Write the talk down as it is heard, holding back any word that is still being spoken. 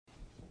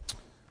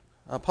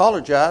I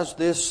apologize.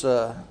 This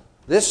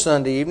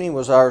Sunday evening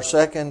was our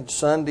second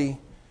Sunday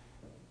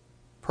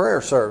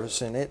prayer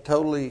service, and it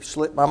totally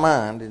slipped my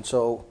mind, and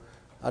so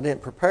I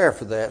didn't prepare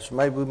for that. So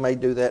maybe we may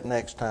do that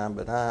next time,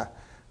 but I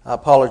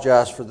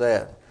apologize for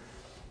that.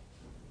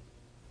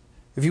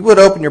 If you would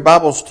open your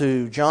Bibles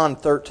to John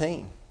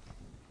 13.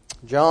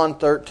 John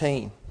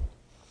 13.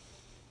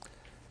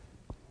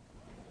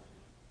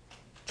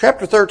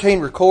 Chapter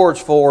 13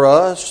 records for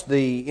us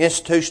the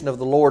institution of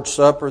the Lord's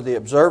Supper, the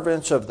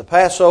observance of the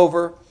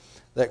Passover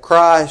that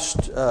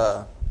Christ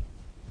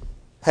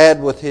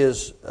had with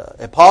His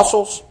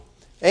apostles,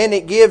 and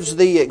it gives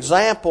the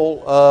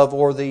example of,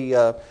 or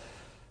the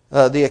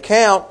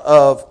account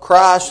of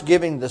Christ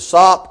giving the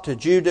sop to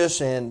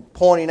Judas and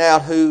pointing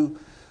out who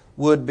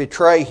would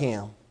betray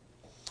Him.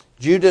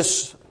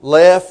 Judas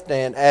left,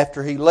 and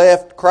after he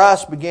left,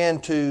 Christ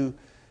began to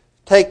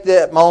take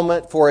that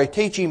moment for a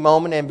teaching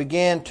moment and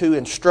began to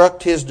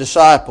instruct His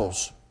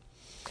disciples.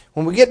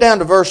 When we get down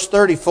to verse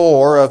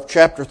 34 of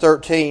chapter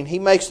 13, He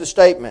makes the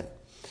statement,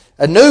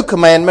 "A new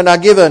commandment I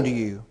give unto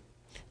you,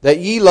 that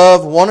ye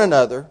love one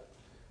another,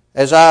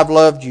 as I have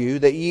loved you,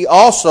 that ye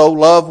also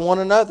love one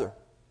another.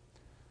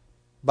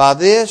 By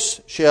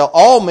this shall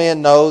all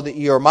men know that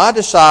ye are my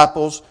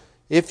disciples,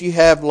 if ye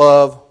have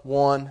love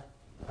one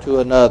to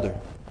another."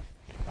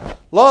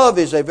 Love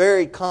is a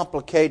very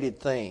complicated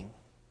thing.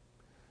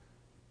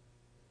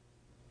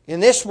 In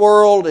this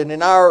world and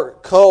in our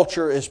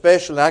culture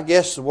especially, I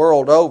guess the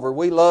world over,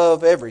 we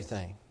love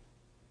everything.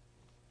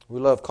 We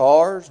love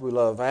cars, we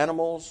love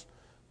animals,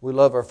 we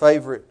love our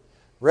favorite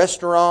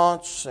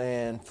restaurants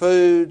and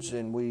foods,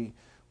 and we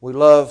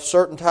love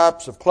certain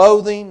types of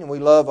clothing, and we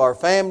love our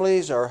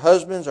families, our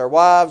husbands, our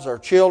wives, our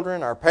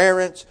children, our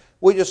parents.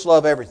 We just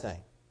love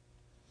everything.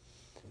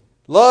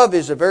 Love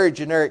is a very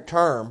generic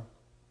term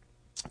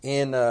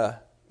in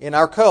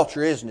our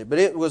culture, isn't it? But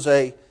it was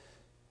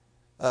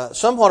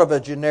somewhat of a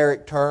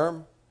generic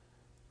term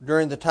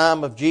during the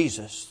time of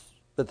Jesus.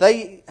 But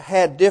they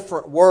had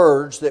different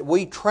words that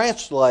we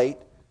translate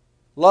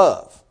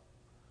love.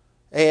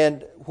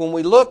 And when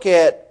we look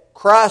at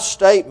Christ's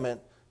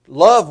statement,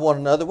 love one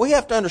another, we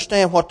have to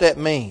understand what that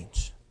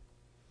means.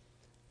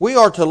 We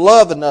are to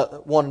love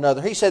one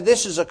another. He said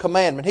this is a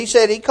commandment.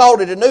 He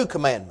called it a new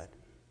commandment.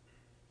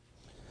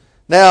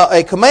 Now,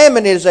 a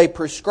commandment is a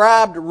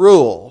prescribed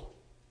rule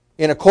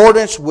in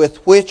accordance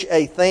with which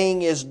a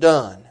thing is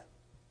done.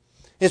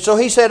 And so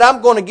He said,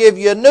 I'm going to give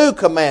you a new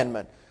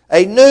commandment,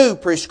 a new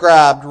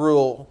prescribed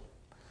rule.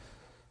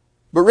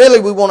 But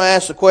really we want to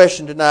ask the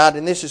question tonight,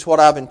 and this is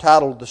what I've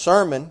entitled the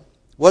sermon,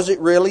 was it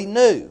really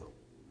new?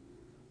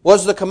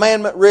 Was the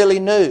commandment really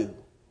new?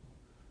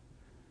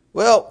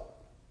 Well,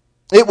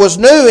 it was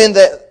new in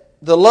that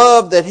the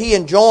love that He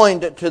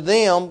enjoined to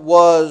them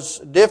was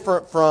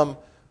different from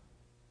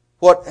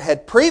what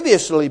had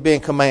previously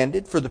been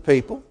commanded for the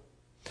people.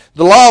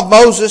 The law of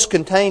Moses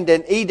contained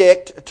an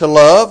edict to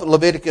love,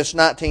 Leviticus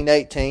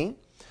 19:18,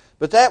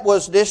 but that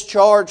was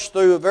discharged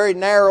through a very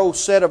narrow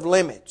set of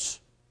limits.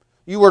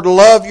 You were to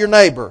love your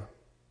neighbor.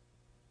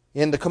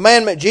 In the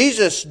commandment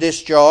Jesus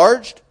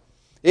discharged,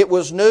 it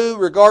was new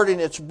regarding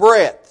its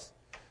breadth.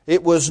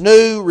 It was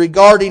new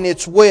regarding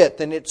its width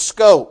and its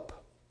scope.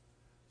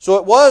 So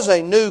it was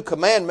a new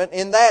commandment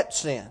in that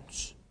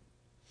sense.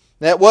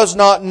 That was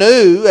not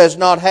new as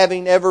not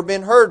having ever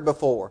been heard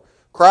before.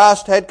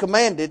 Christ had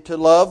commanded to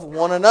love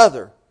one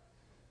another.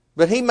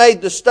 But He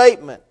made the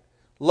statement,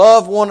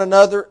 love one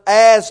another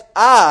as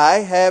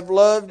I have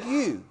loved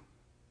you.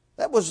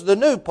 That was the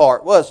new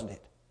part, wasn't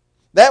it?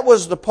 That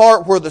was the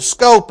part where the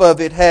scope of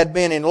it had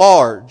been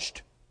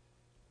enlarged.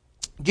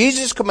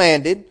 Jesus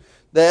commanded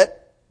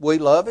that we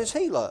love as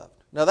He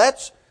loved. Now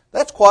that's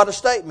quite a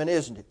statement,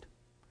 isn't it?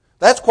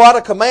 That's quite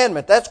a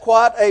commandment. That's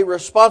quite a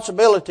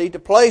responsibility to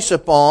place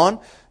upon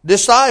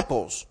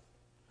disciples.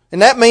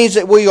 And that means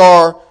that we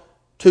are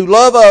to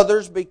love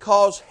others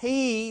because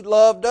He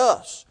loved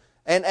us.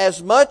 And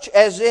as much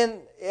as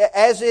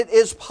it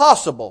is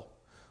possible,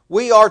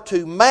 we are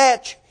to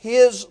match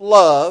His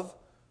love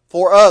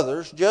for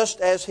others just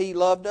as He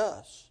loved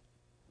us.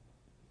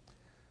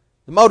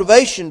 The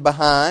motivation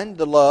behind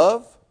the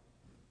love,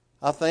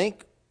 I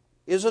think,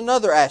 is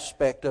another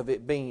aspect of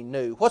it being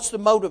new. What's the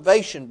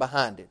motivation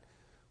behind it?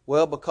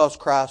 Well, because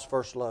Christ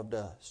first loved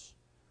us.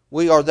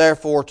 We are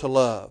therefore to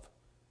love.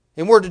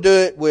 And we're to do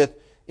it with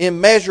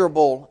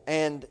immeasurable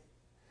and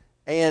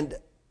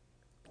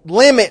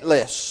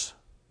limitless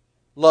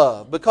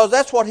love, because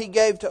that's what He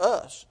gave to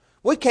us.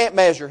 We can't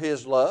measure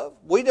His love.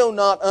 We do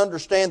not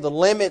understand the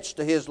limits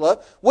to His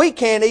love. We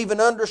can't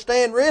even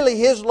understand really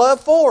His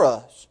love for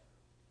us.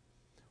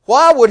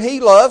 Why would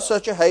He love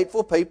such a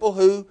hateful people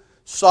who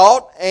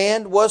sought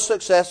and was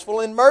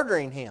successful in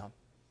murdering Him?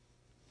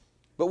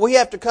 But we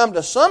have to come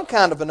to some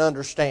kind of an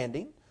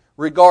understanding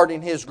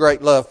regarding His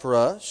great love for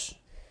us.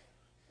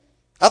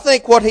 I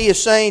think what He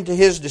is saying to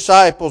His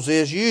disciples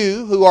is,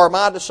 you who are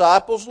my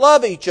disciples,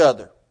 love each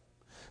other.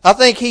 I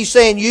think He's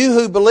saying, you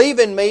who believe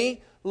in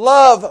me,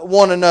 love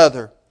one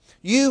another.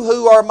 You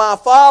who are my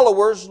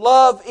followers,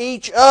 love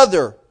each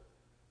other.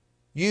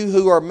 you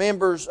who are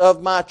members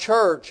of my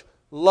church,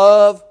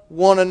 love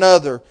one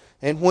another.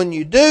 And when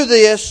you do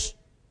this,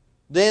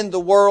 then the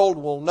world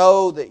will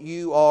know that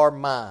you are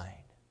mine.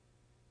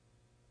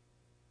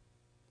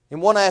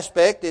 In one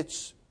aspect,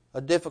 it's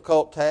a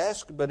difficult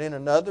task, but in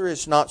another,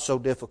 it's not so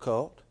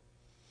difficult.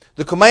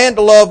 The command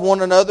to love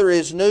one another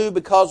is new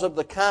because of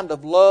the kind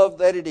of love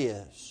that it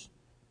is.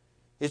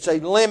 It's a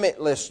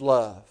limitless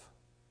love.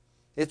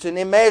 It's an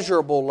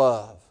immeasurable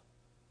love.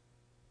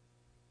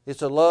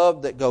 It's a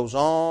love that goes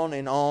on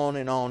and on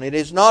and on. It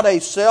is not a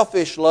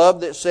selfish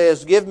love that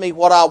says, give me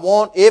what I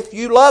want if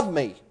you love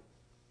me.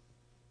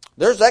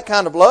 There's that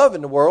kind of love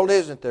in the world,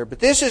 isn't there? But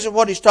this isn't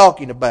what he's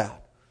talking about.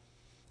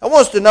 I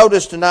want us to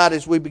notice tonight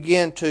as we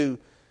begin to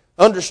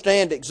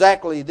understand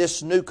exactly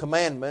this new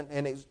commandment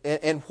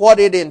and what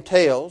it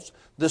entails,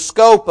 the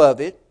scope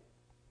of it.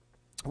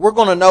 We're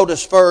going to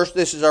notice first,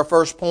 this is our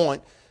first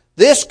point,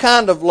 this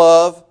kind of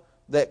love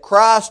that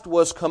Christ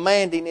was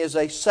commanding is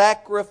a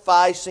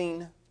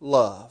sacrificing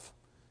love.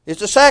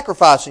 It's a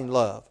sacrificing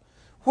love.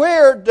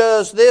 Where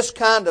does this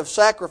kind of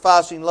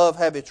sacrificing love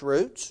have its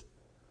roots?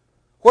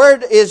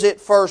 Where is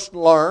it first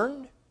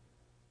learned?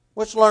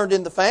 Well, it's learned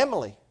in the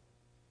family.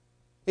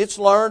 It's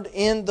learned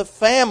in the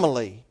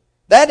family.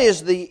 That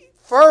is the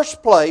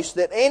first place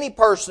that any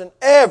person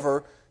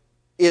ever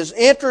is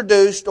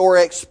introduced or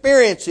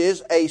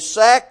experiences a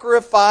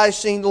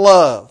sacrificing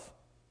love.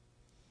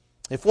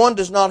 If one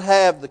does not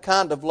have the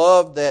kind of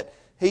love that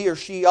he or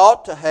she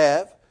ought to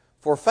have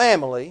for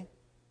family,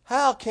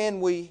 how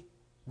can we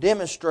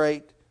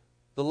demonstrate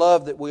the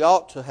love that we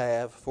ought to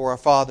have for our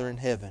Father in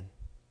heaven?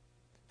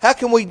 How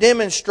can we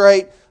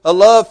demonstrate a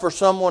love for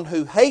someone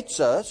who hates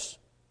us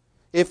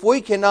if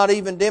we cannot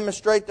even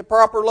demonstrate the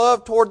proper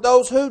love toward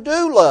those who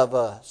do love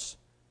us,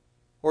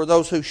 or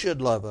those who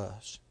should love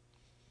us?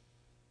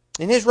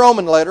 In his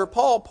Roman letter,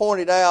 Paul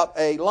pointed out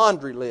a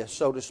laundry list,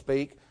 so to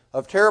speak,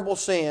 of terrible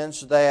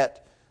sins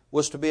that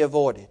was to be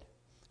avoided.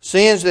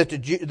 Sins that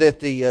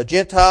the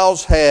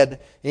Gentiles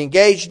had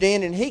engaged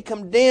in, and he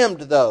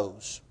condemned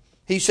those.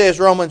 He says,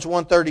 Romans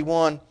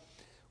 1:31,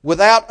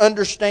 without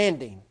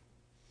understanding.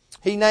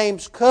 He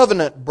names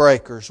covenant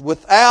breakers,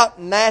 without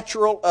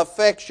natural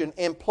affection,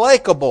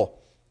 implacable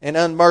and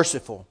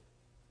unmerciful.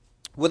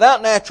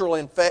 Without natural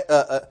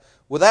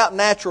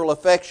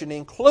affection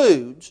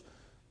includes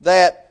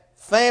that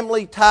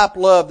family type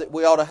love that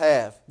we ought to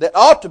have, that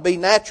ought to be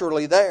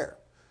naturally there.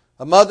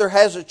 A mother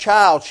has a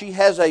child. She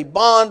has a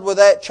bond with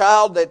that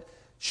child that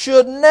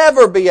should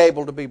never be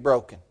able to be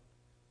broken.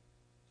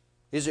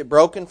 Is it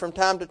broken from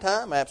time to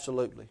time?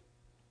 Absolutely.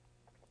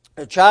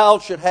 A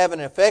child should have an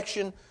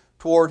affection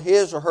toward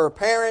his or her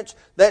parents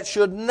that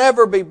should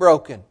never be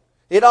broken.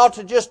 It ought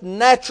to just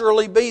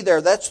naturally be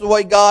there. That's the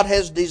way God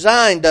has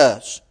designed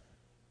us.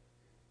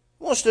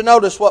 I want us to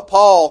notice what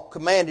Paul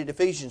commanded,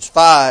 Ephesians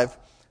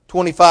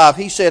 5:25.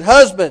 He said,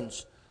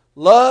 husbands,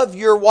 love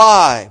your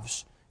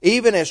wives,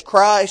 even as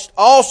Christ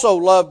also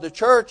loved the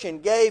church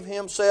and gave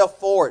himself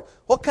for it.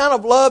 What kind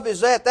of love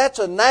is that? That's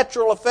a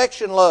natural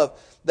affection love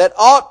that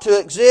ought to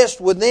exist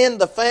within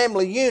the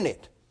family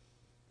unit.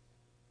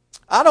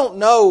 I don't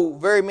know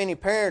very many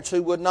parents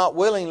who would not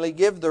willingly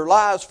give their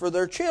lives for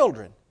their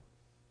children.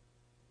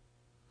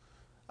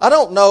 I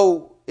don't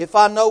know if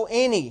I know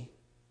any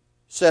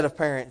set of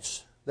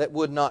parents that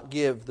would not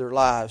give their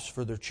lives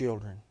for their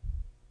children.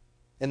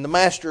 And the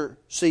Master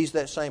sees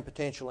that same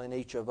potential in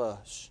each of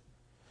us.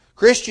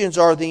 Christians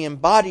are the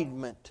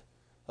embodiment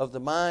of the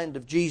mind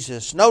of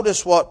Jesus.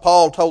 Notice what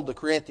Paul told the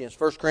Corinthians,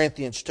 1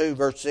 Corinthians 2,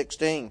 verse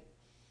 16.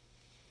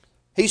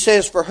 He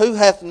says, for who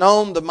hath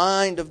known the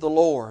mind of the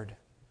Lord,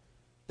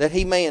 that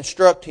he may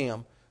instruct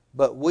him?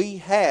 But we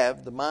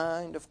have the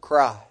mind of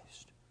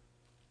Christ.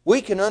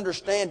 We can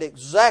understand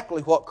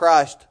exactly what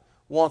Christ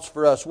wants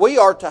for us. We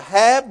are to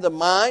have the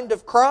mind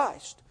of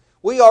Christ.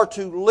 We are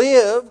to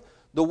live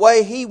the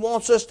way He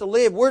wants us to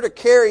live. We're to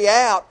carry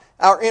out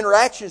our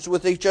interactions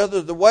with each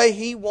other the way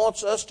He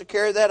wants us to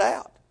carry that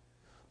out.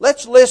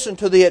 Let's listen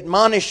to the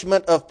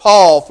admonishment of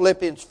Paul,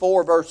 Philippians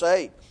 4, verse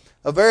 8.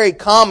 A very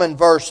common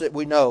verse that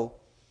we know.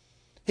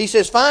 He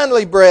says,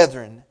 finally,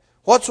 brethren,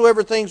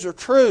 whatsoever things are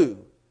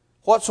true,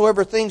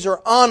 whatsoever things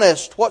are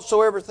honest,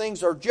 whatsoever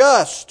things are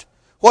just,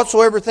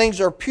 whatsoever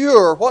things are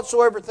pure,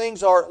 whatsoever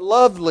things are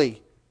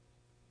lovely.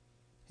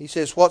 He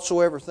says,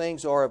 whatsoever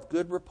things are of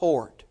good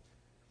report.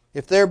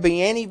 If there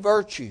be any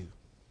virtue,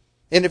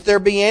 and if there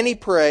be any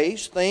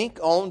praise, think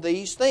on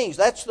these things.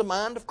 That's the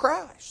mind of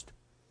Christ.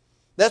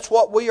 That's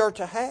what we are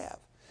to have.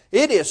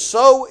 It is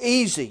so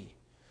easy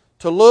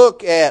to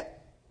look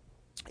at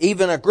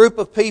even a group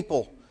of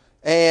people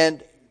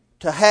and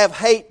to have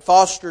hate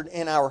fostered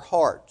in our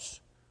hearts.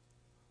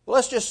 Well,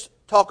 let's just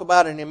talk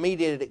about an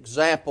immediate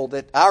example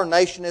that our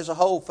nation as a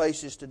whole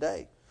faces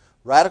today.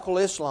 Radical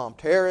Islam,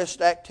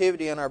 terrorist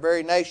activity in our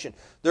very nation.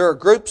 There are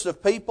groups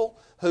of people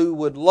who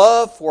would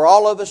love for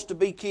all of us to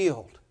be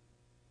killed.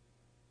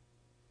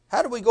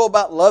 How do we go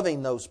about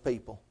loving those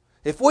people?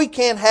 If we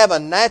can't have a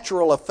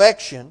natural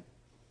affection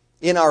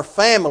in our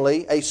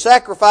family, a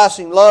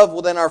sacrificing love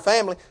within our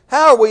family,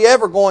 how are we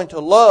ever going to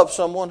love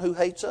someone who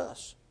hates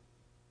us?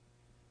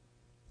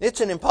 It's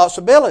an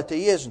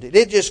impossibility, isn't it?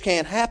 It just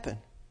can't happen.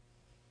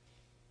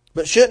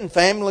 But shouldn't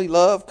family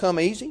love come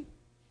easy?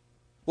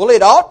 Well,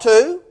 it ought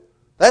to.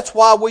 That's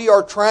why we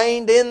are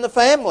trained in the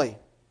family.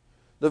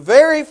 The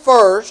very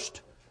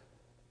first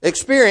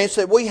experience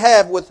that we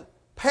have with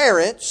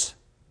parents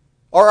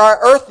are our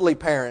earthly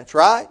parents,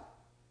 right?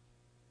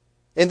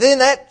 And then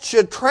that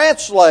should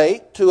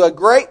translate to a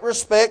great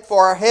respect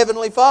for our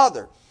Heavenly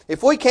Father.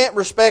 If we can't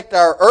respect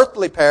our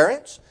earthly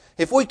parents,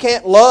 if we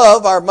can't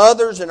love our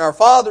mothers and our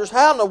fathers,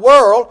 how in the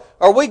world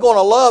are we going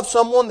to love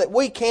someone that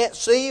we can't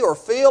see or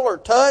feel or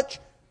touch?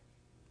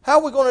 How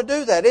are we going to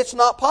do that? It's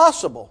not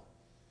possible.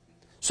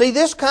 See,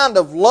 this kind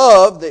of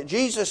love that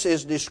Jesus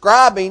is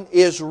describing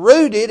is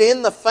rooted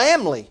in the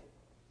family.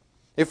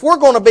 If we're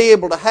going to be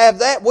able to have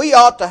that, we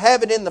ought to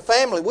have it in the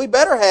family. We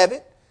better have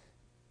it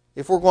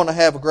if we're going to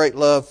have a great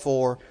love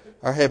for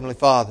our Heavenly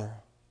Father.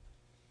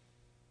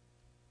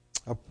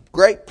 A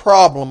great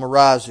problem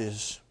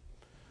arises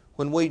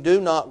when we do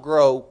not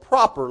grow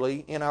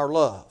properly in our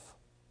love.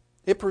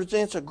 It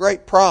presents a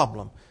great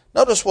problem.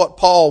 Notice what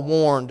Paul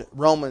warned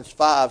Romans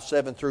 5,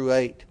 7 through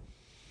 8.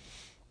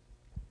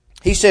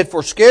 He said,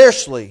 "For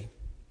scarcely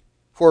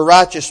for a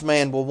righteous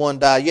man will one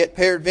die, yet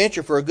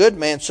peradventure for a good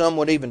man some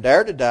would even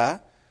dare to die.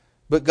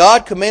 But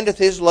God commendeth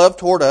His love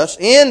toward us,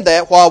 in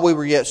that while we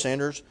were yet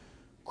sinners,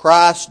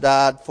 Christ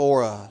died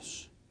for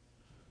us."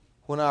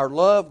 When our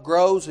love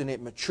grows and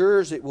it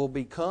matures, it will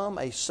become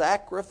a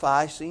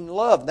sacrificing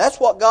love. That's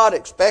what God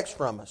expects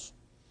from us.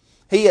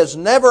 He has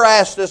never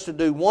asked us to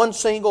do one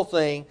single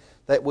thing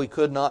that we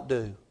could not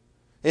do.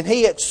 And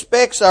He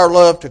expects our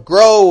love to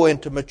grow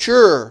and to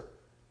mature.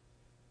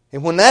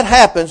 And when that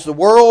happens, the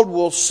world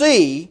will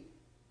see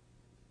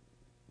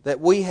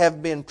that we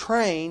have been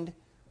trained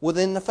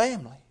within the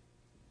family.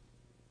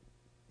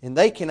 And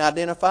they can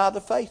identify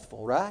the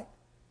faithful, right?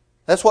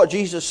 That's what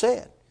Jesus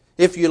said.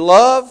 If you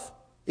love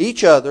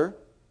each other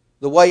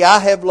the way I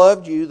have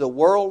loved you, the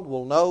world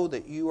will know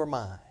that you are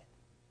mine.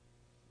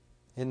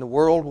 And the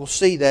world will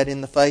see that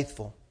in the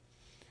faithful.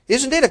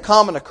 Isn't it a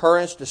common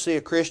occurrence to see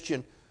a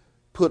Christian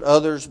put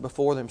others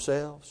before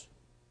themselves?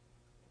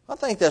 I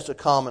think that's a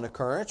common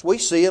occurrence. We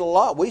see it a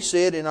lot. We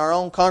see it in our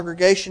own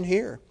congregation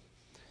here.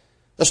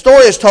 A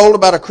story is told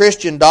about a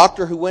Christian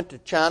doctor who went to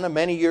China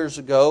many years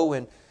ago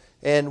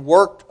and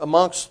worked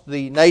amongst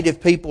the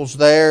native peoples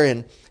there,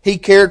 and he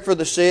cared for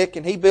the sick,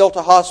 and he built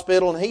a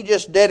hospital, and he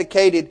just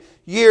dedicated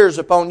years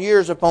upon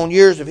years upon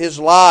years of his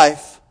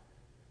life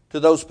to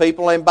those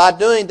people. And by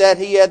doing that,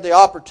 he had the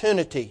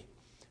opportunity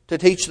to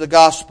teach the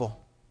gospel.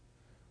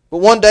 But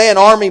one day an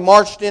army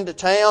marched into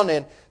town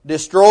and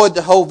destroyed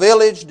the whole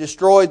village,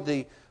 destroyed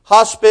the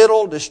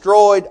hospital,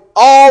 destroyed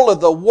all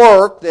of the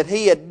work that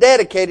he had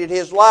dedicated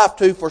his life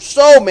to for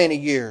so many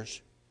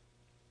years.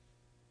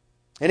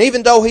 And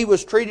even though he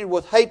was treated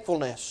with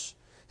hatefulness,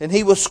 and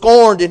he was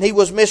scorned, and he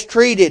was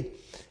mistreated,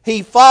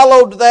 he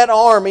followed that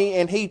army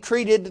and he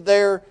treated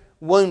their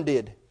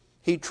wounded.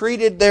 He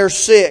treated their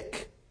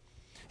sick.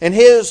 And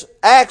his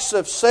acts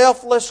of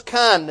selfless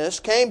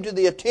kindness came to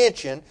the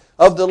attention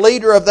of the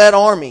leader of that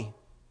army.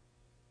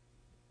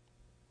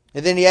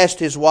 And then he asked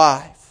his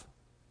wife.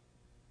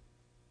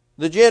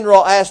 The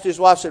general asked his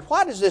wife, said,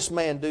 "Why does this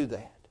man do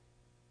that?"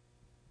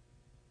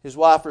 His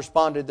wife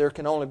responded, "There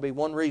can only be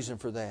one reason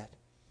for that.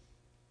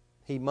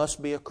 He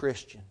must be a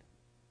Christian."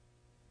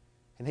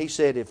 And he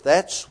said, "If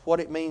that's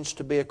what it means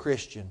to be a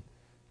Christian,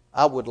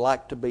 I would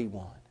like to be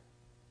one."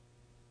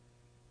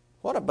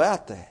 What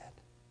about that?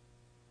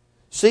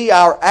 See,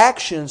 our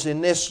actions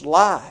in this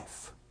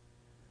life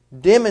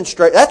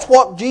demonstrate. That's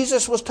what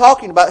Jesus was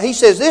talking about. He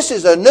says, this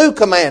is a new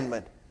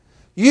commandment.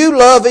 You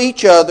love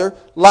each other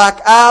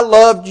like I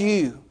loved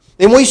you.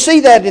 And we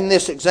see that in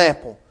this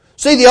example.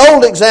 See, the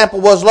old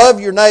example was love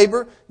your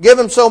neighbor, give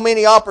them so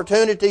many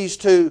opportunities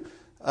to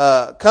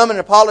come and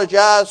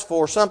apologize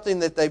for something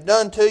that they've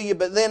done to you,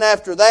 but then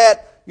after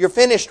that, you're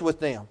finished with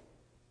them.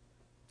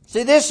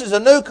 See, this is a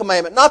new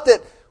commandment. Not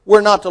that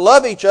we're not to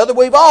love each other.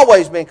 We've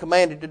always been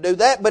commanded to do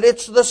that, but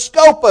it's the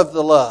scope of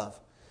the love.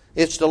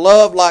 It's to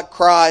love like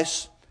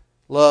Christ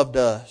loved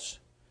us.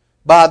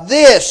 By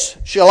this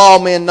shall all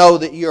men know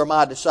that you are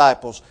my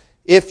disciples,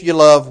 if you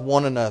love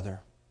one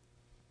another.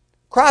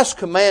 Christ's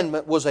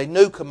commandment was a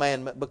new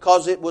commandment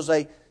because it was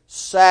a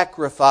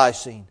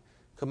sacrificing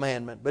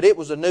commandment. But it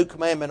was a new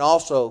commandment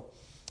also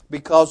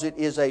because it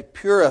is a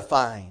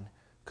purifying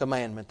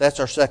commandment. That's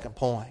our second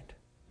point.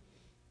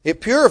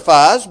 It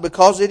purifies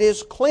because it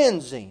is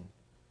cleansing.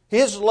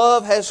 His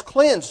love has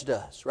cleansed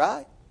us,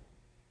 right?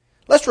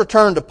 Let's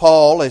return to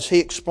Paul as he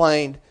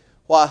explained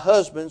why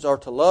husbands are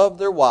to love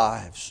their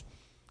wives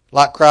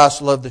like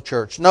Christ loved the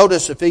church.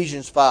 Notice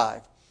Ephesians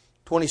 5,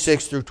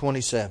 26 through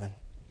 27.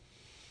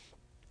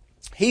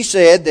 He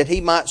said that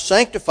he might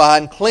sanctify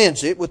and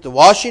cleanse it with the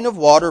washing of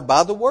water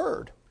by the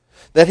word,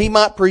 that he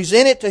might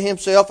present it to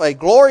himself a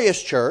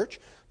glorious church,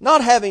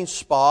 not having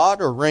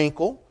spot or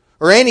wrinkle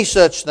or any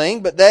such thing,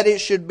 but that it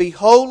should be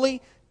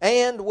holy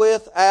and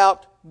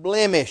without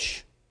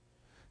blemish.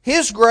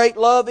 His great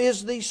love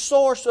is the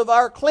source of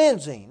our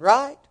cleansing,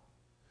 right?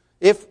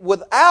 if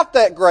without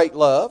that great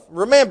love,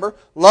 remember,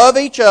 love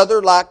each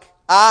other like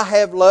I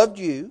have loved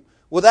you.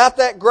 Without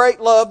that great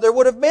love, there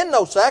would have been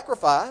no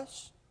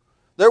sacrifice.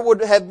 There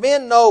would have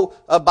been no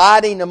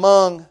abiding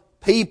among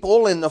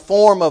people in the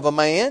form of a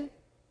man,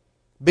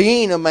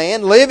 being a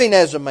man, living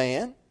as a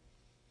man.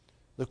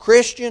 The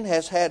Christian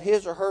has had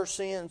his or her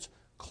sins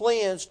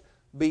cleansed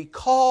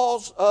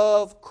because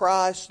of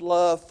Christ's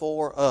love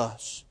for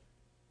us.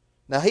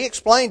 Now, He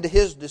explained to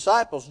His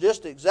disciples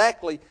just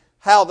exactly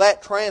how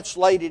that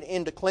translated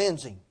into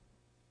cleansing.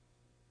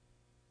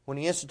 When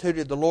He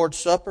instituted the Lord's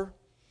Supper,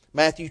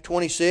 Matthew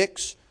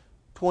 26,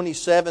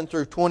 27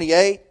 through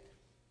 28,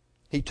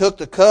 He took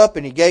the cup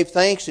and He gave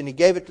thanks and He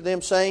gave it to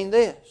them, saying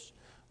this,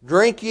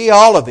 "Drink ye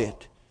all of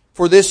it,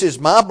 for this is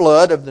my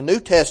blood of the New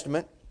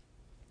Testament,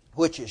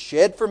 which is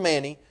shed for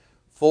many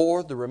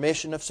for the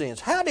remission of sins."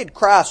 How did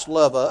Christ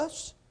love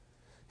us?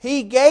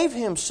 He gave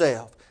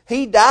Himself.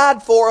 He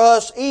died for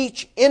us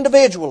each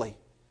individually.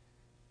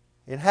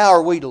 And how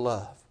are we to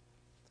love?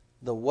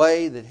 The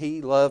way that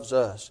He loves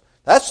us.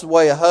 That's the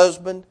way a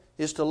husband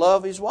is to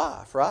love his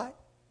wife, right?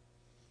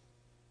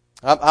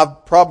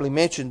 I've probably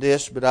mentioned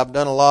this, but I've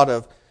done a lot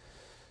of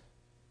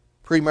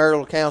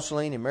premarital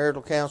counseling and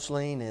marital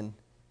counseling, and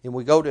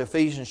we go to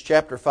Ephesians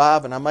chapter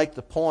 5, and I make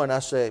the point, I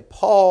say,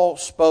 Paul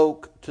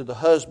spoke to the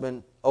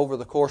husband over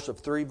the course of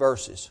 3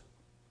 verses,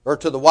 or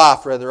to the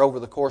wife, rather, over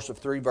the course of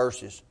 3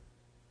 verses.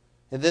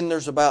 And then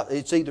there's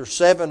it's either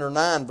 7 or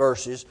 9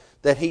 verses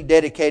that he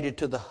dedicated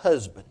to the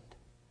husband.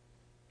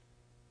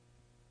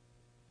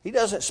 He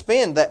doesn't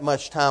spend that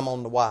much time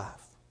on the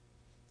wife.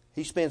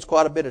 He spends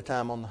quite a bit of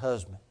time on the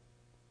husband.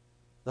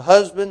 The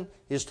husband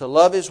is to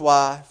love his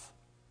wife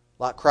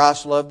like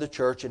Christ loved the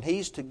church, and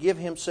he's to give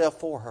himself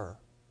for her.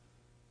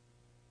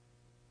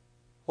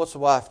 What's the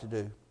wife to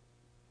do?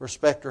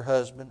 Respect her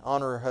husband,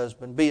 honor her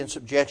husband, be in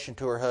subjection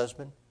to her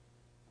husband.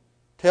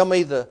 Tell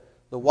me the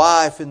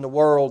wife in the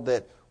world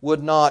that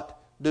would not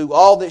do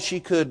all that she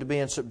could to be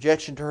in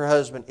subjection to her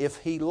husband if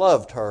he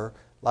loved her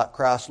like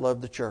Christ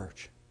loved the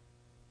church.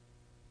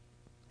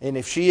 And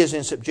if she is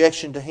in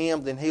subjection to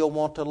him, then he'll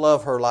want to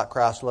love her like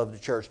Christ loved the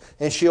church.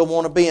 And she'll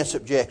want to be in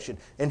subjection.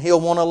 And he'll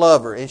want to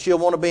love her. And she'll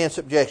want to be in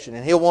subjection.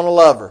 And he'll want to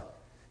love her.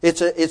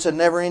 It's a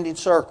never-ending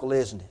circle,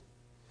 isn't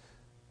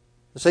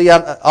it? See,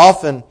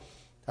 I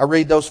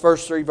read those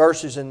first 3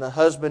 verses and the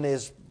husband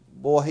is,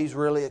 boy, he's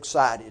really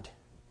excited.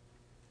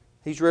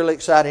 He's really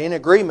excited, in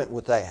agreement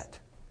with that.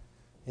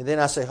 And then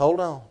I say, hold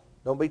on.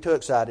 Don't be too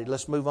excited.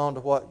 Let's move on to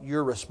what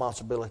your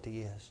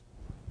responsibility is.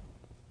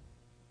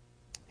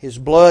 His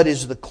blood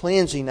is the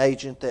cleansing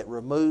agent that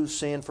removes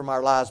sin from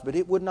our lives, but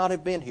it would not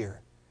have been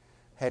here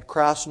had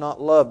Christ not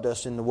loved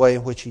us in the way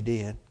in which He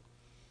did.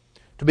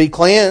 To be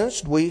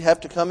cleansed, we have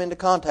to come into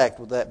contact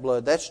with that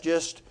blood. That's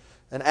just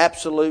an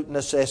absolute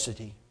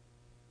necessity.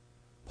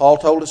 Paul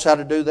told us how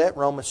to do that.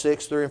 Romans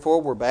 6, 3 and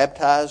 4. We're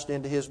baptized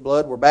into His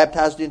blood. We're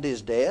baptized into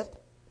His death.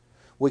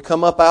 We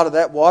come up out of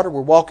that water.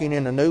 We're walking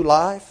in a new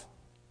life.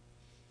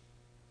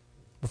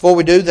 Before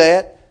we do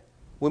that,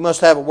 we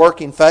must have a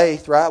working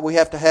faith, right? We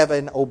have to have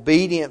an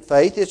obedient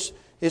faith.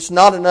 It's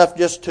not enough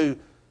just to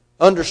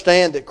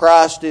understand that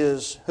Christ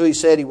is who He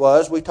said He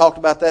was. We talked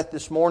about that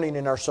this morning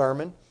in our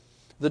sermon.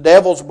 The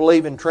devils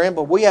believe and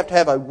tremble. We have to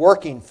have a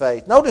working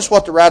faith. Notice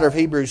what the writer of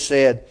Hebrews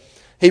said.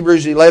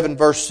 Hebrews 11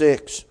 verse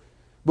 6.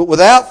 But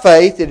without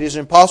faith it is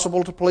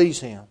impossible to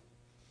please Him.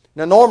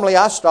 Now normally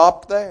I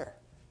stopped there.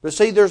 But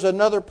see, there's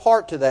another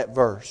part to that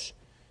verse.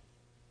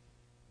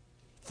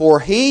 For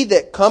he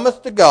that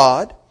cometh to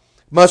God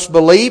must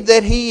believe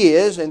that He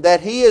is, and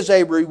that He is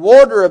a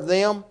rewarder of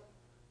them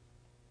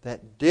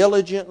that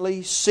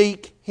diligently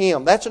seek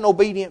Him. That's an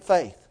obedient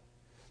faith.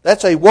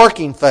 That's a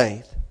working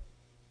faith.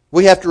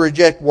 We have to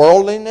reject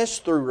worldliness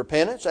through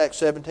repentance, Acts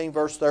 17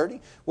 verse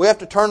 30. We have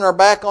to turn our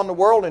back on the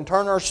world and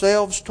turn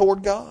ourselves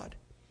toward God.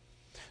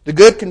 The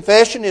good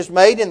confession is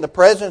made in the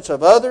presence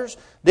of others,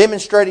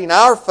 demonstrating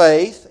our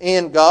faith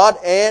in God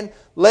and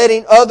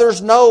letting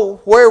others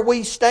know where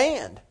we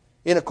stand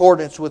in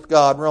accordance with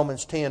God,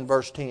 Romans 10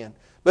 verse 10.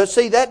 But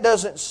see, that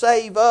doesn't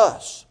save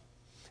us.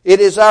 It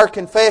is our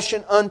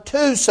confession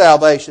unto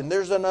salvation.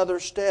 There's another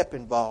step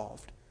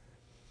involved.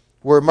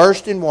 We're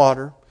immersed in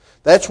water.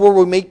 That's where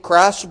we meet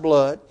Christ's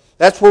blood.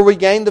 That's where we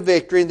gain the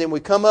victory. And then we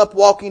come up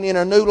walking in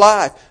a new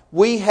life.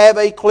 We have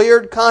a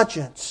cleared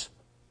conscience.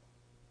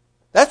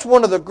 That's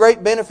one of the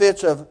great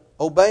benefits of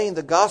obeying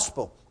the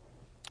gospel.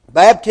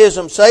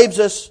 Baptism saves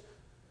us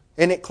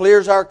and it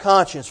clears our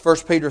conscience.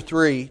 1 Peter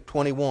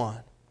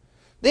 3:21.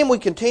 Then we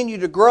continue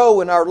to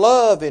grow in our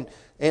love and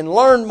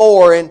learn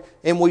more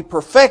and we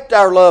perfect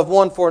our love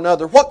one for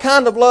another. What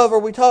kind of love are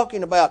we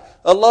talking about?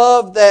 A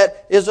love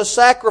that is a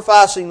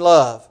sacrificing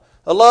love.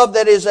 A love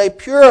that is a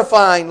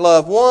purifying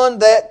love. One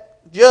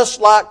that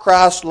just like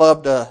Christ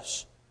loved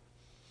us.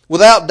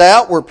 Without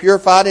doubt, we're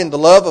purified in the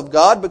love of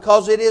God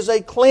because it is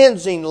a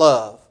cleansing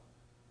love.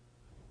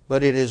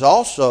 But it is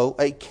also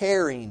a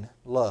caring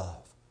love.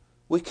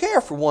 We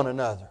care for one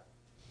another.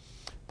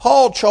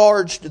 Paul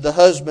charged the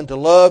husband to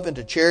love and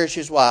to cherish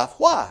his wife.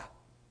 Why?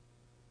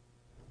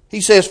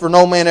 He says, for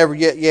no man ever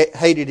yet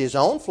hated his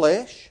own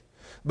flesh,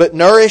 but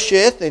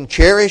nourisheth and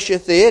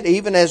cherisheth it,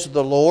 even as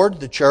the Lord,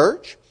 the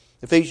church.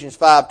 Ephesians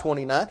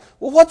 5:29.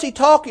 Well, what's he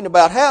talking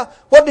about?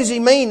 What does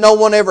he mean no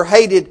one ever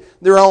hated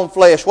their own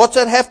flesh? What's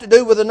that have to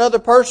do with another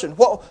person?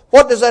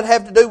 What does that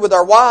have to do with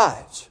our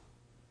wives?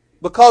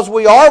 Because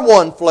we are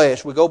one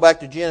flesh. We go back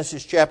to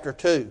Genesis chapter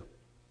 2.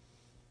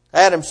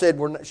 Adam said,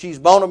 she's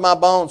bone of my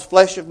bones,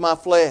 flesh of my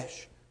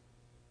flesh.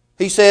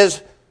 He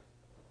says,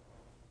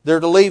 they're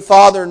to leave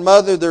father and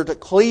mother, they're to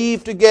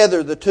cleave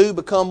together, the two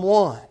become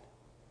one.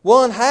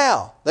 One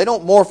how? They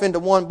don't morph into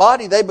one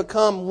body, they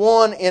become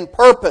one in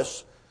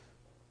purpose.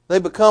 They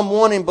become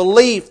one in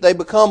belief, they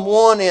become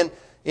one in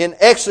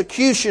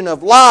execution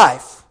of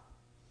life.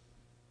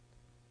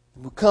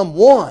 They become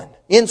one,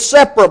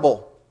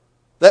 inseparable.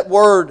 That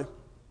word,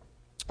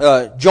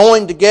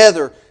 joined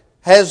together,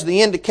 has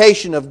the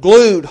indication of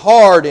glued,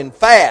 hard, and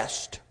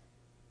fast.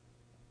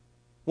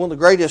 One of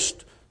the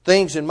greatest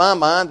things in my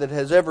mind that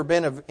has ever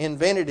been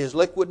invented is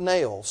liquid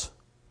nails.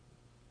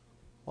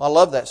 Well, I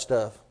love that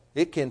stuff.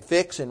 It can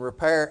fix and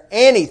repair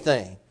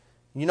anything.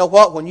 You know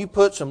what? When you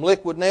put some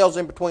liquid nails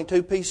in between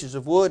two pieces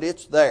of wood,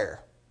 it's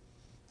there.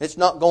 It's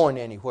not going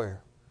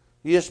anywhere.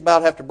 You just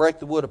about have to break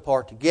the wood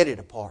apart to get it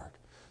apart.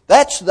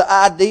 That's the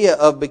idea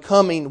of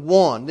becoming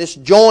one. This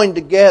joined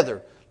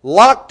together,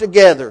 locked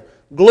together,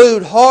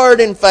 glued hard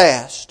and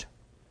fast.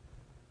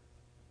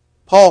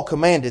 Paul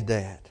commanded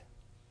that.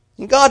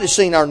 And God has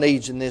seen our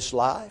needs in this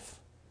life.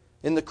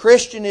 And the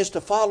Christian is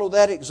to follow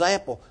that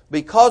example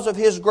because of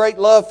His great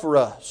love for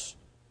us.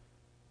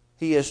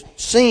 He has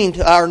seen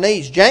to our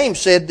needs. James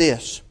said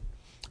this,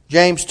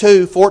 James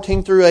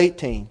 2:14 through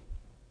 18.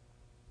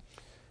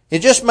 It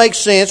just makes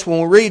sense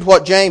when we read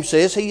what James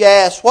says. He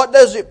asks, what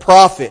does it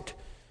profit,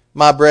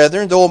 my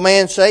brethren, though a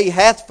man say he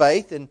hath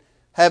faith and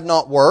have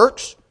not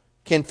works?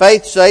 Can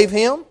faith save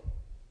him?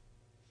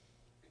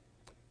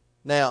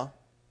 Now,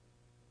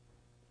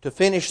 to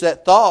finish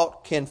that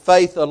thought, can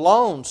faith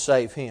alone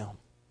save him?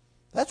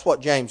 That's what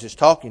James is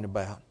talking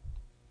about.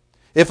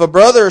 If a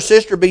brother or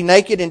sister be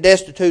naked and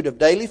destitute of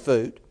daily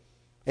food,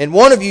 and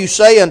one of you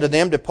say unto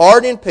them,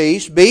 depart in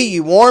peace, be ye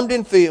warmed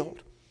and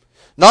filled,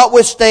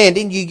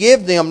 notwithstanding ye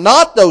give them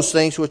not those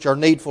things which are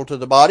needful to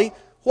the body,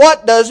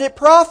 what does it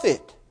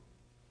profit?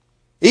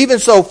 Even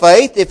so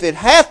faith, if it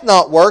hath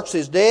not works,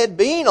 is dead,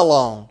 being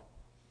alone.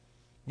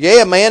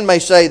 Yea, a man may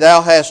say,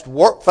 thou hast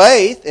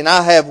faith, and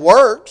I have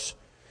works.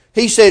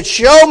 He said,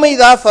 show me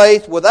thy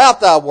faith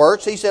without thy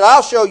works. He said,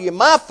 I'll show you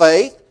my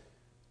faith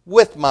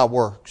with my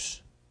works.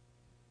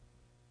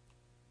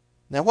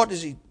 Now,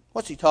 what's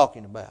he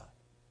talking about?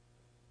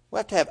 We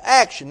have to have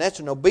action.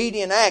 That's an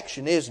obedient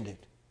action, isn't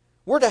it?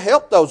 We're to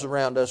help those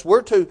around us.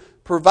 We're to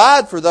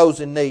provide for those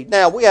in need.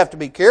 Now, we have to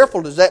be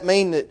careful. Does that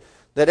mean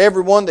that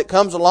everyone that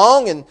comes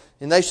along and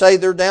they say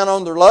they're down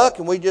on their luck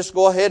and we just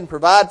go ahead and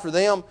provide for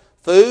them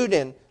food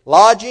and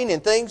lodging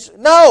and things?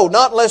 No,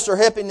 not unless they're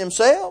helping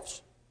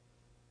themselves.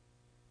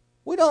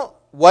 We don't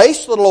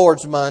waste the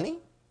Lord's money.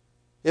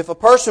 If a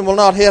person will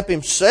not help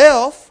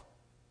himself,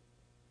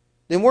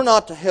 then we're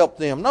not to help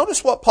them.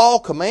 Notice what Paul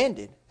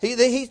commanded.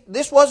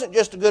 This wasn't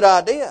just a good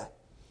idea.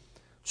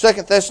 2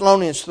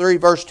 Thessalonians 3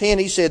 verse 10,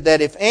 he said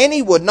that if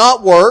any would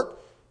not work,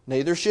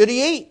 neither should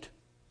he eat.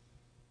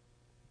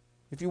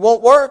 If you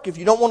won't work, if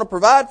you don't want to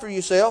provide for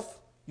yourself,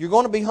 you're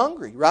going to be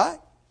hungry, right?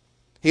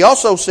 He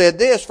also said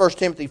this, 1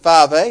 Timothy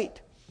 5:8.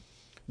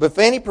 But if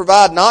any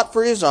provide not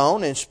for his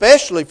own, and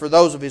especially for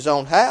those of his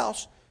own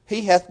house,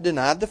 he hath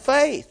denied the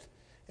faith,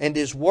 and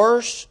is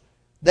worse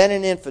than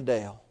an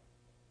infidel.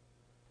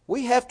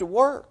 We have to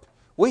work.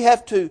 We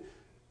have to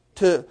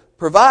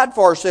provide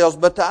for ourselves.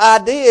 But the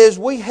idea is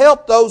we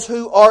help those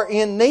who are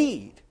in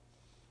need.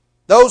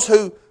 Those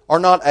who are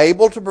not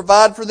able to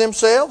provide for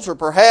themselves, or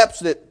perhaps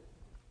that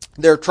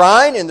they're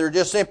trying and they're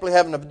just simply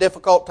having a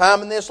difficult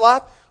time in this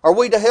life. Are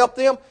we to help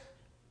them?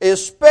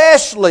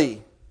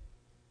 Especially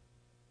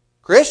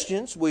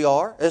Christians, we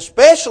are.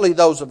 Especially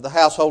those of the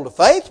household of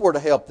faith, we're to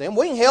help them.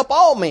 We can help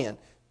all men.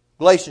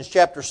 Galatians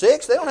chapter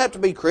 6, they don't have to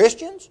be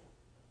Christians.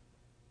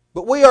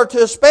 But we are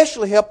to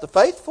especially help the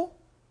faithful.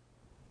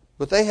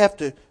 But they have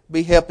to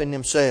be helping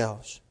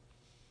themselves.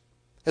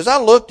 As I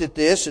looked at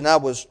this and I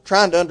was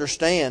trying to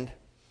understand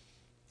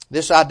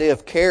this idea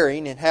of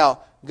caring and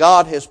how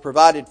God has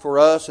provided for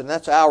us, and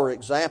that's our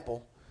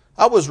example,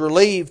 I was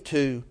relieved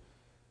to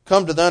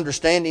come to the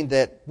understanding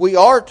that we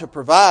are to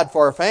provide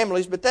for our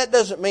families, but that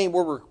doesn't mean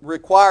we're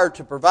required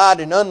to provide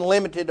an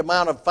unlimited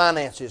amount of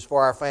finances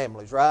for our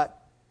families, right?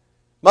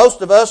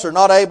 Most of us are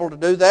not able to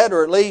do that,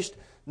 or at least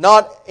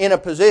not in a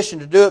position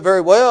to do it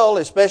very well,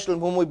 especially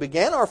when we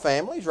began our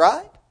families,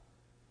 right?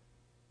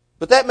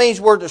 But that means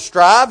we're to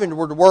strive and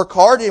we're to work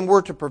hard and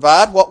we're to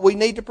provide what we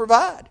need to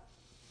provide.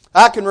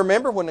 I can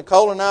remember when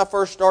Nicole and I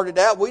first started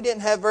out, we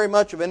didn't have very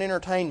much of an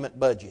entertainment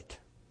budget.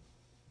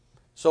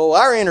 So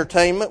our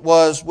entertainment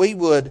was we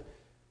would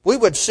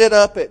sit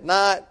up at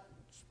night,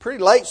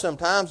 pretty late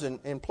sometimes,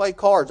 and play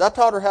cards. I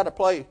taught her how to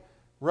play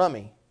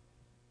rummy.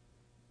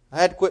 I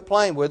had to quit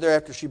playing with her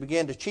after she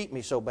began to cheat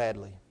me so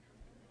badly.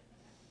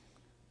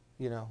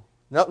 You know,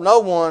 No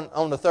one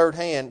on the third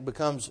hand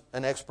becomes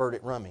an expert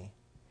at rummy.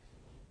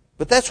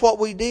 But that's what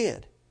we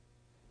did.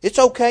 It's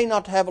okay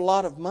not to have a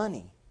lot of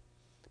money,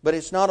 but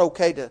it's not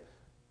okay to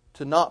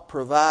not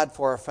provide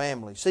for our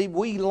family. See,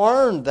 we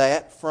learned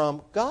that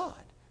from God.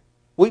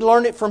 We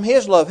learned it from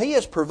His love. He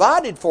has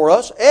provided for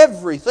us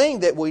everything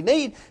that we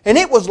need, and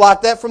it was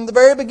like that from the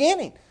very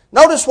beginning.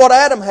 Notice what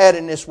Adam had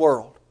in this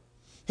world.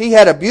 He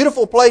had a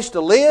beautiful place to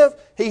live.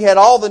 He had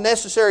all the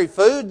necessary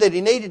food that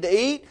he needed to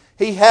eat.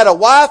 He had a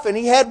wife and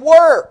he had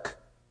work.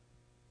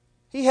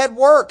 He had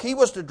work. He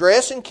was to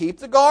dress and keep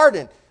the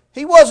garden.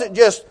 He wasn't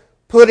just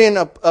put in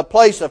a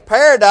place of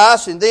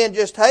paradise and then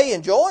just, hey,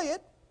 enjoy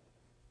it.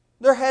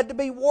 There had to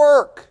be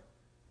work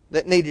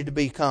that needed to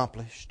be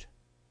accomplished.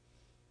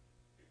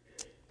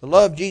 The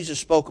love Jesus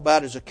spoke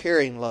about is a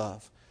caring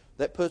love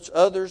that puts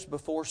others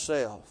before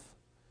self.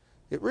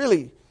 It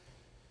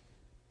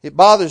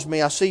bothers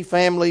me. I see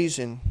families,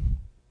 and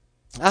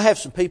I have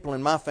some people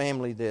in my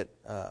family that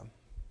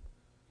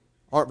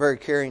aren't very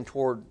caring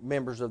toward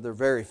members of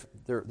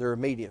their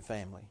immediate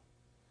family.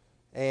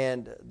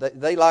 And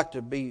they like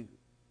to be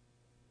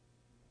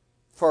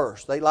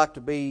first. They like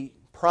to be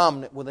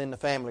prominent within the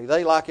family.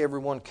 They like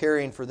everyone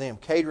caring for them,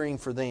 catering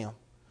for them.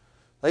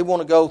 They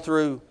want to go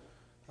through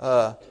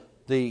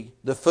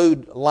the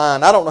food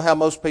line. I don't know how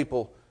most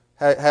people,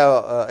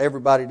 how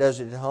everybody does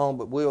it at home,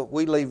 but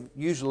we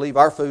usually leave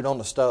our food on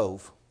the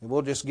stove. And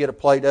we'll just get a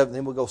plate of it and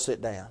then we'll go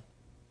sit down.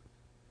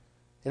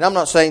 And I'm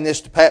not saying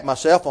this to pat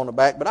myself on the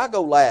back, but I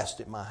go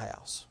last at my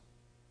house.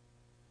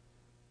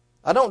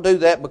 I don't do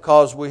that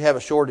because we have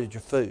a shortage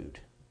of food.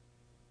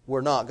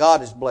 We're not. God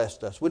has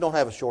blessed us. We don't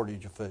have a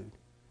shortage of food.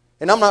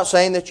 And I'm not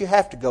saying that you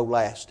have to go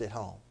last at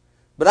home.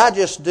 But I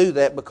just do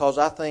that because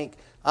I think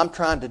I'm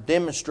trying to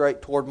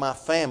demonstrate toward my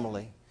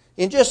family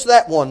in just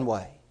that one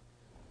way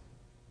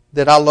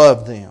that I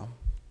love them.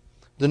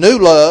 The new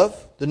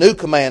love, the new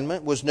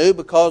commandment was new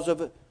because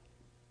of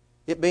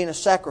it being a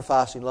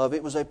sacrificing love.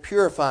 It was a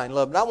purifying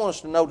love. And I want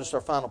us to notice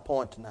our final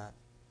point tonight.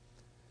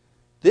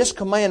 This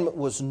commandment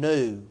was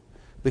new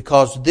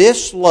because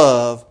this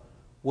love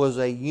was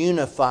a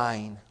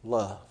unifying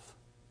love.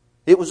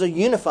 It was a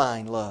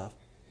unifying love.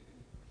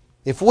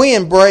 If we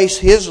embrace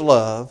His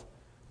love,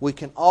 we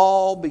can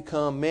all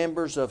become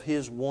members of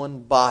His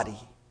one body,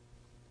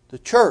 the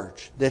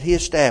church that He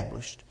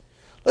established.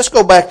 Let's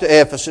go back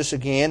to Ephesus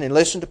again and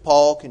listen to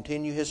Paul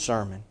continue his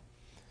sermon.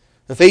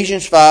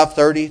 Ephesians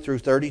 5:30 through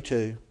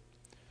 32.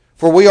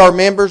 For we are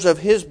members of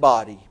His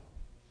body,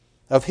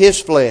 of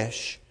His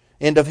flesh,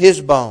 and of His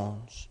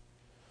bones.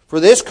 For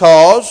this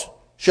cause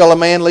shall a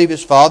man leave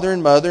his father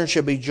and mother, and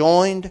shall be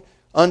joined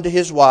unto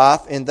his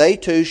wife, and they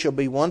two shall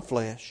be one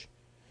flesh.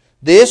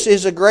 This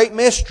is a great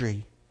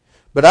mystery,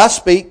 but I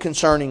speak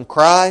concerning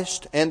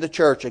Christ and the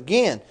church.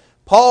 Again,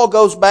 Paul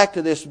goes back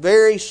to this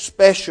very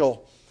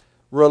special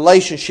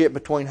relationship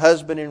between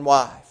husband and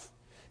wife.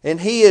 And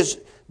he is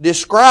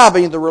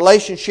describing the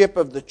relationship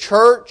of the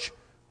church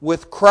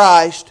with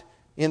Christ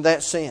in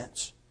that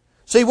sense.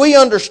 See, we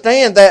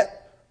understand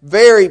that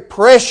very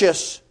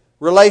precious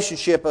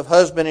relationship of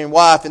husband and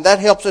wife, and that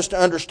helps us to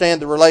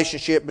understand the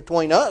relationship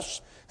between us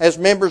as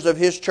members of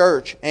His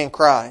church and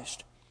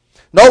Christ.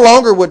 No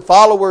longer would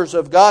followers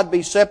of God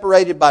be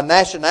separated by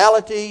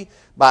nationality,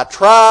 by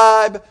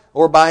tribe,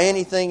 or by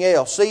anything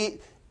else. See,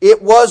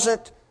 it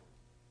wasn't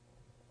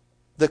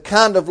the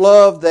kind of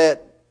love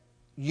that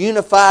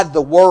unified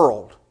the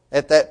world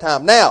at that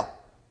time. Now,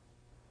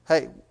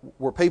 hey,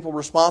 were people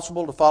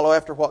responsible to follow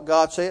after what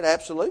God said?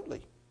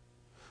 Absolutely.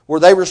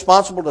 Were they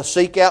responsible to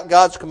seek out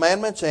God's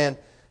commandments and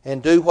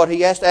do what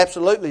He asked?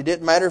 Absolutely. It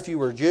didn't matter if you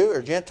were a Jew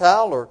or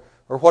Gentile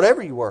or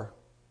whatever you were.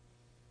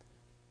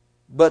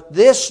 But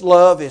this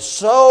love is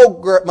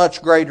so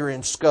much greater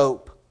in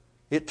scope.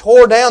 It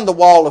tore down the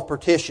wall of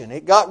partition.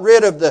 It got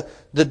rid of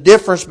the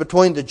difference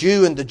between the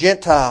Jew and the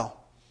Gentile.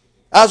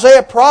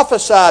 Isaiah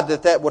prophesied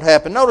that would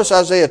happen. Notice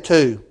Isaiah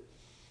 2,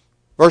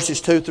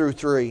 verses 2 through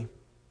 3.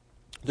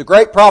 The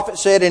great prophet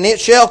said, And it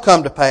shall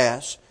come to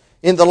pass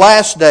in the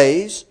last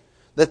days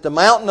that the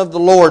mountain of the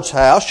Lord's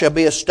house shall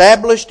be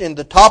established in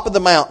the top of the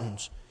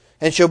mountains,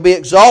 and shall be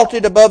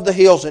exalted above the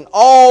hills, and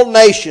all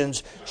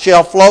nations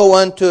shall flow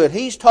unto it.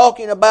 He's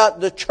talking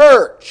about the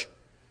church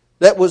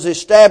that was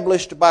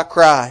established by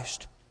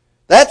Christ.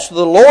 That's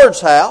the Lord's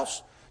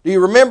house. Do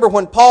you remember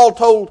when Paul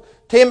told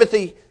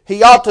Timothy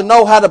he ought to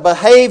know how to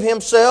behave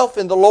himself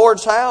in the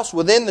Lord's house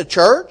within the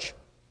church?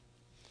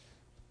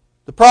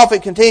 The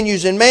prophet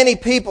continues, And many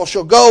people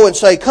shall go and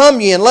say, Come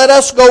ye, and let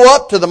us go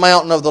up to the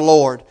mountain of the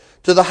Lord,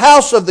 to the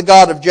house of the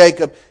God of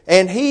Jacob,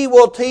 and He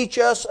will teach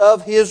us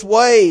of His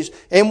ways,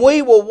 and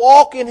we will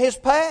walk in His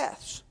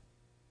paths.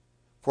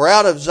 For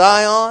out of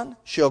Zion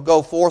shall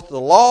go forth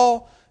the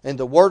law and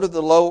the word of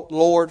the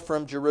Lord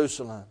from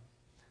Jerusalem.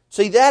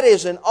 See, that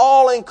is an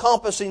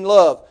all-encompassing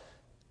love.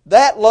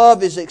 That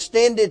love is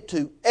extended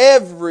to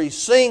every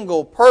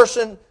single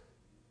person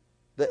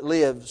that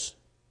lives.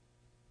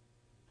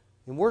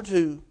 And we're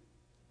to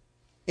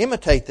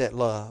imitate that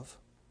love.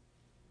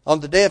 On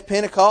the day of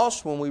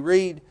Pentecost, when we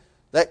read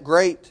that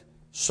great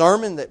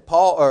sermon that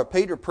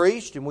Peter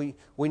preached, and we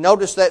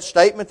noticed that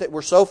statement that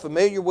we're so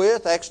familiar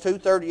with, Acts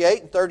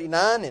 2:38 and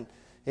 39,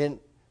 and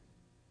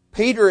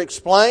Peter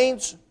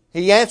explains,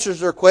 he answers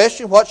their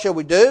question, what shall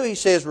we do? He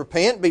says,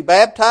 repent, be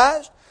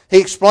baptized. He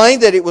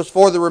explained that it was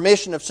for the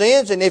remission of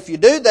sins, and if you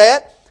do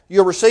that,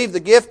 you'll receive the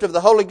gift of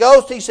the Holy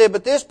Ghost. He said,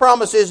 but this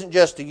promise isn't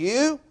just to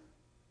you.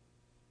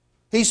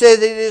 He said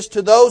it is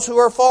to those who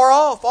are far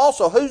off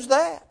also. Who's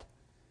that?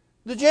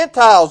 The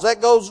Gentiles.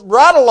 That goes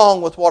right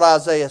along with what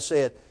Isaiah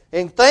said.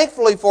 And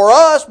thankfully for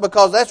us,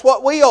 because that's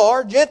what we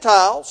are,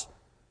 Gentiles,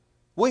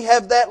 we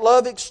have that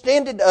love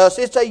extended to us.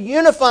 It's a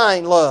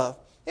unifying love.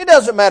 It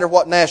doesn't matter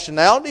what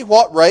nationality,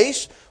 what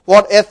race,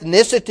 what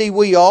ethnicity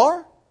we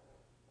are.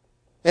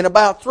 And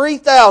about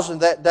 3,000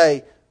 that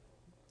day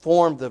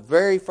formed the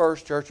very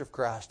first Church of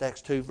Christ,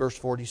 Acts 2, verse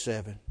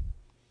 47.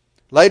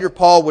 Later,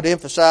 Paul would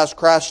emphasize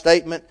Christ's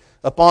statement,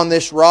 upon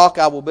this rock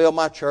I will build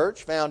my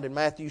church, found in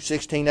Matthew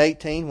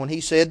 16:18, when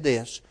he said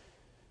this,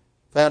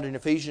 found in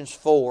Ephesians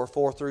 4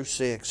 through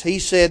 6. He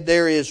said,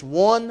 there is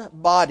one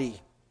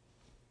body.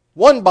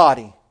 One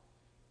body.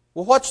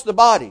 Well, what's the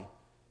body?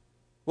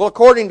 Well,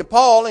 according to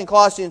Paul in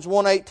Colossians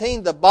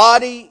 1:18, the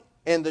body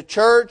and the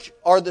church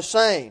are the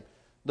same.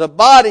 The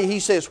body, he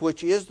says,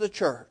 which is the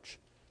church.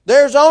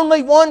 There's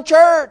only one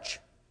church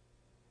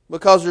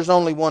because there's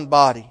only one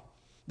body.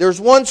 There's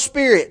one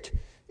Spirit,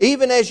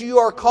 even as you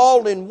are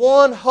called in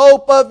one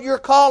hope of your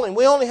calling.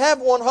 We only have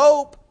one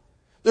hope.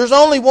 There's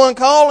only one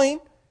calling.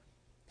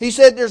 He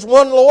said there's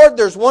one Lord,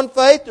 there's one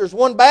faith, there's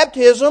one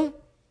baptism.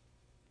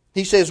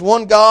 He says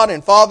one God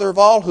and Father of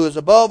all, who is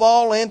above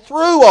all and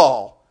through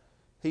all.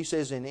 He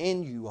says, and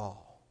in you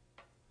all.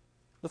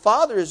 The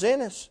Father is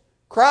in us.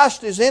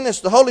 Christ is in us.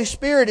 The Holy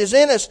Spirit is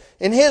in us.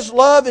 And His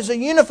love is a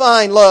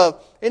unifying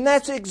love. And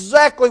that's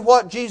exactly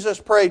what Jesus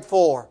prayed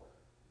for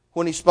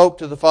when He spoke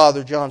to the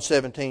Father, John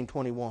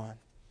 17:21.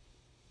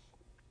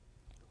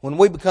 When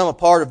we become a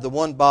part of the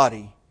one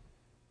body,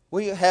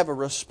 we have a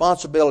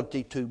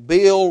responsibility to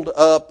build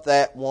up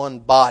that one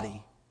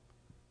body.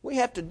 We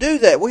have to do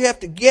that. We have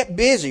to get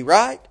busy,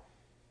 right?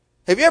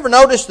 Have you ever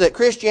noticed that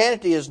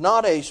Christianity is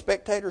not a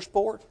spectator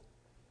sport?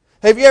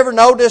 Have you ever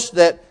noticed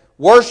that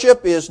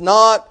worship is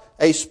not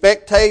a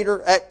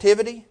spectator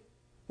activity?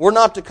 We're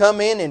not to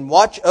come in and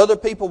watch other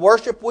people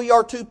worship. We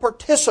are to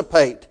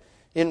participate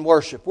in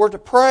worship. We're to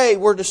pray.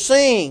 We're to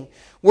sing.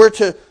 We're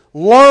to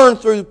learn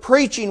through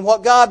preaching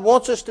what God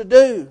wants us to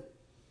do.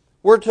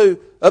 We're to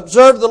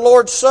observe the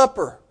Lord's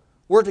Supper.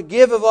 We're to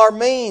give of our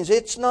means.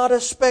 It's not a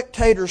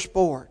spectator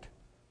sport.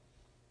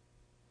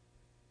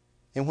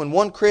 And when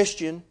one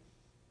Christian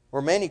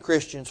or many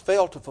Christians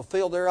fail to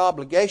fulfill their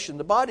obligation,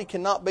 the body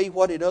cannot be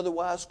what it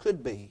otherwise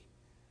could be.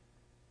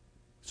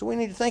 So we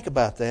need to think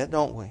about that,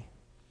 don't we?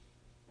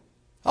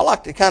 I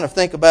like to kind of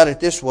think about it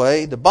this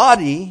way. The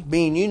body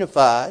being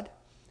unified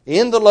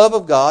in the love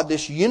of God,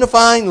 this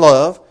unifying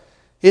love,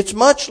 it's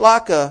much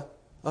like a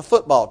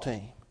football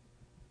team.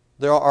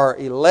 There are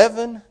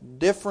 11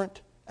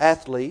 different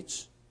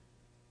athletes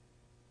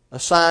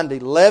assigned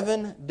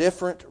 11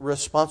 different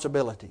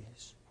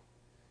responsibilities.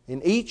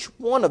 In each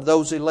one of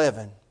those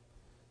 11,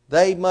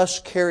 they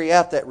must carry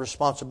out that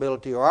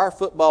responsibility, or our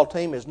football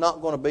team is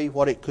not going to be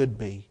what it could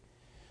be.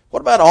 What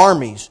about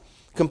armies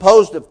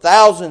composed of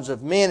thousands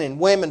of men and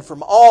women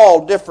from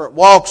all different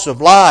walks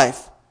of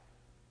life?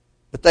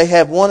 But they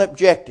have one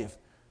objective,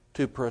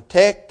 to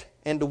protect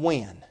and to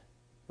win.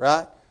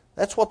 Right?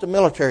 That's what the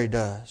military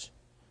does.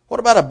 What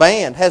about a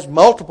band? It has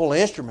multiple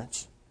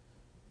instruments.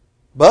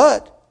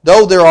 But,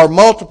 though there are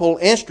multiple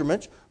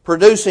instruments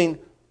producing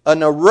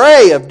an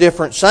array of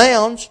different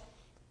sounds,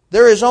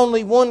 there is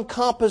only one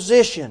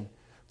composition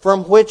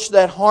from which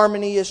that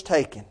harmony is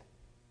taken.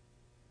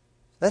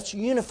 That's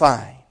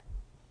unifying.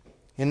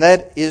 And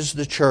that is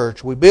the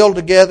church. We build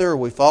together or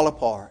we fall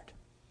apart.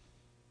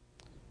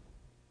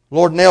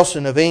 Lord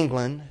Nelson of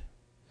England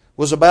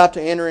was about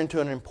to enter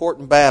into an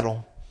important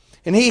battle.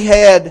 And he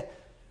had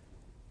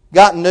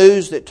gotten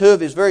news that two of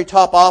his very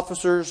top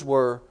officers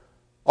were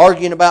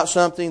arguing about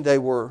something. They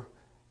were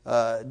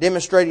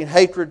demonstrating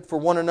hatred for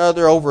one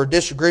another over a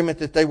disagreement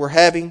that they were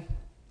having.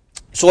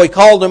 So he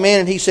called them in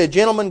and he said,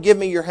 "Gentlemen, give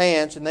me your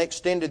hands." And they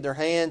extended their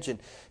hands,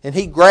 and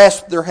he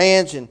grasped their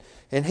hands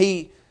and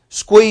he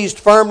squeezed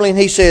firmly, and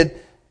he said,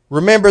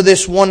 "Remember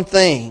this one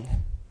thing.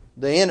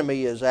 The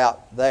enemy is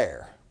out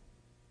there.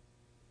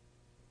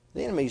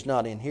 The enemy's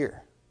not in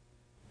here.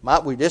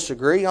 Might we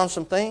disagree on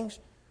some things?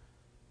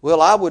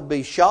 Well, I would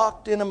be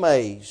shocked and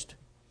amazed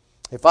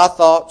if I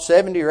thought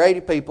 70 or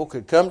 80 people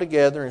could come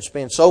together and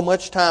spend so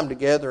much time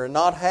together and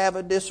not have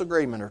a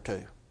disagreement or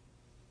two.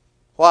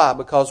 Why?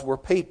 Because we're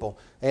people.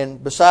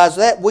 And besides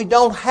that, we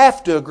don't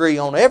have to agree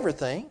on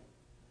everything.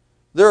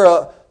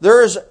 There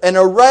is an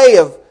array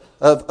of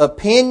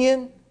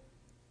opinion,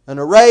 an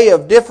array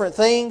of different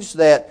things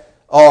that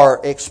are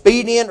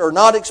expedient or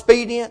not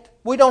expedient.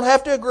 We don't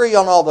have to agree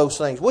on all those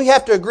things. We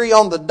have to agree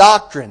on the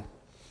doctrine.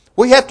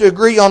 We have to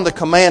agree on the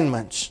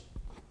commandments.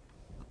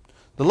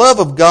 The love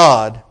of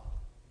God,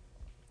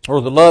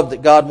 or the love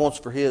that God wants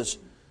for His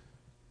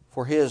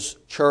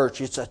church,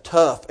 it's a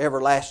tough,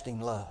 everlasting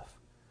love.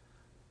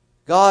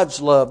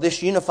 God's love,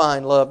 this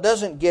unifying love,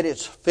 doesn't get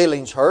its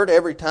feelings hurt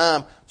every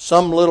time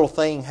some little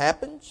thing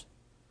happens.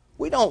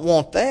 We don't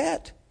want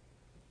that.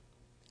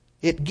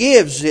 It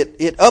gives,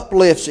 it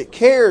uplifts, it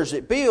cares,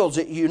 it builds,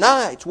 it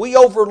unites. We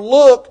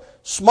overlook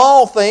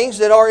small things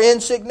that are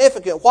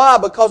insignificant. Why?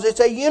 Because it's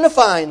a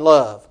unifying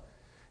love.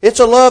 It's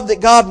a love that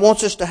God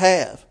wants us to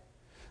have.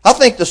 I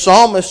think the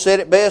psalmist said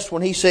it best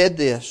when he said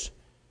this,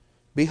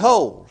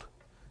 "Behold,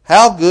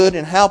 how good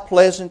and how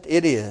pleasant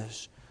it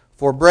is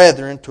for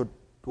brethren to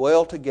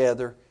dwell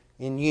together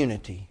in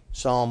unity."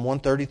 Psalm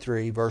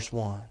 133, verse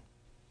 1.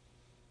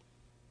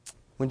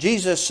 When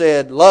Jesus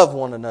said, "Love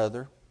one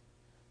another,"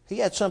 He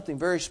had something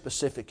very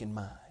specific in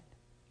mind.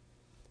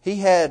 He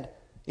had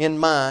in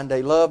mind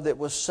a love that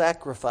was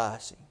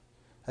sacrificing,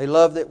 a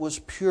love that was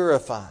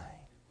purifying,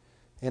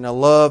 and a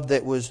love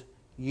that was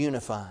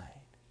unifying.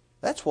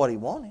 That's what He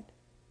wanted.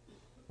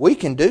 We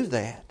can do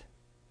that.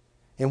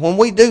 And when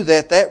we do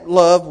that, that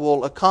love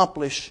will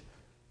accomplish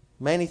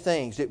many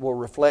things. It will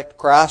reflect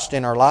Christ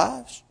in our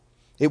lives.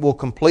 It will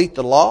complete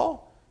the law.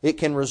 It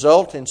can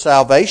result in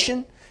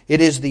salvation. It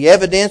is the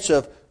evidence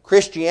of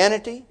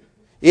Christianity.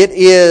 It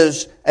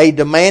is a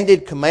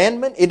demanded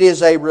commandment. It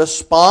is a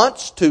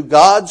response to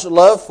God's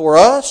love for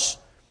us.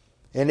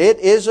 And it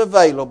is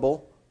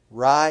available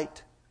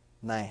right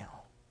now.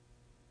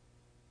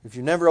 If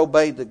you've never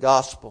obeyed the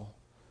gospel,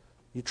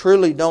 you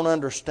truly don't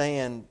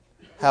understand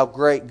how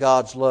great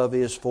God's love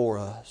is for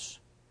us.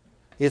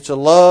 It's a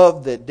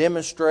love that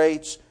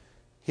demonstrates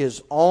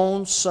His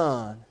own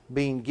Son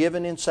being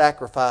given in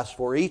sacrifice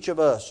for each of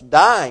us,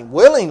 dying,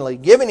 willingly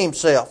giving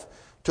Himself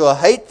to a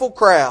hateful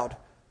crowd,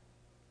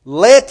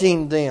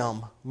 letting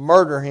them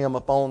murder Him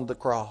upon the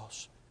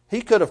cross.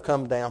 He could have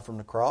come down from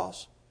the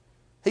cross.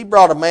 He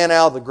brought a man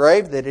out of the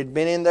grave that had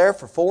been in there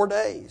for 4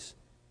 days.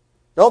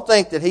 Don't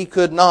think that He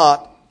could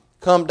not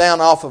come down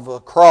off of a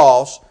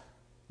cross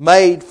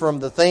made from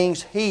the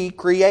things He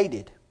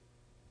created.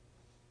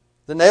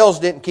 The nails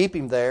didn't keep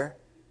Him there.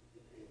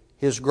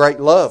 His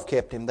great love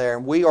kept Him there.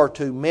 And we are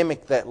to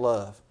mimic that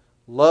love.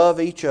 Love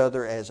each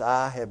other as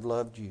I have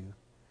loved you.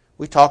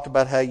 We talked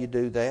about how you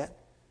do that.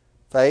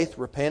 Faith,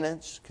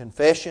 repentance,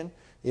 confession,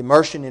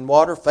 immersion in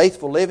water,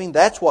 faithful living.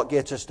 That's what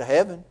gets us to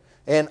heaven.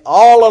 And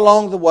all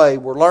along the way,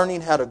 we're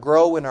learning how to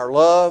grow in our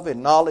love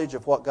and knowledge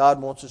of what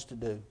God wants us to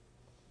do.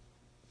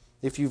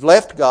 If you've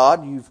left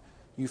God,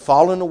 you've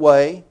fallen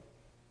away.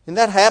 And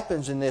that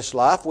happens in this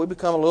life. We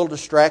become a little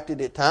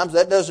distracted at times.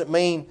 That doesn't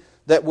mean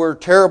that we're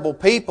terrible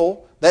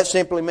people. That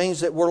simply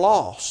means that we're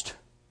lost.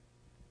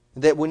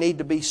 That we need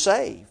to be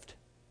saved.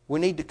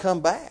 We need to come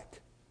back.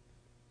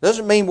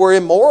 Doesn't mean we're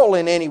immoral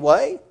in any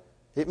way.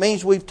 It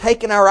means we've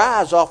taken our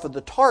eyes off of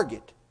the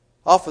target,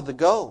 off of the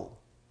goal.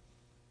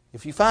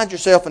 If you find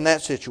yourself in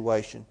that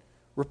situation,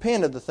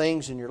 repent of the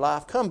things in your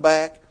life. Come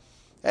back.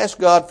 Ask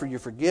God for your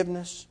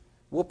forgiveness.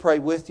 We'll pray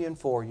with you and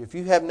for you. If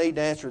you have need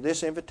to answer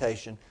this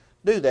invitation,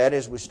 do that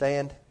as we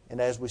stand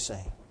and as we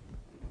sing.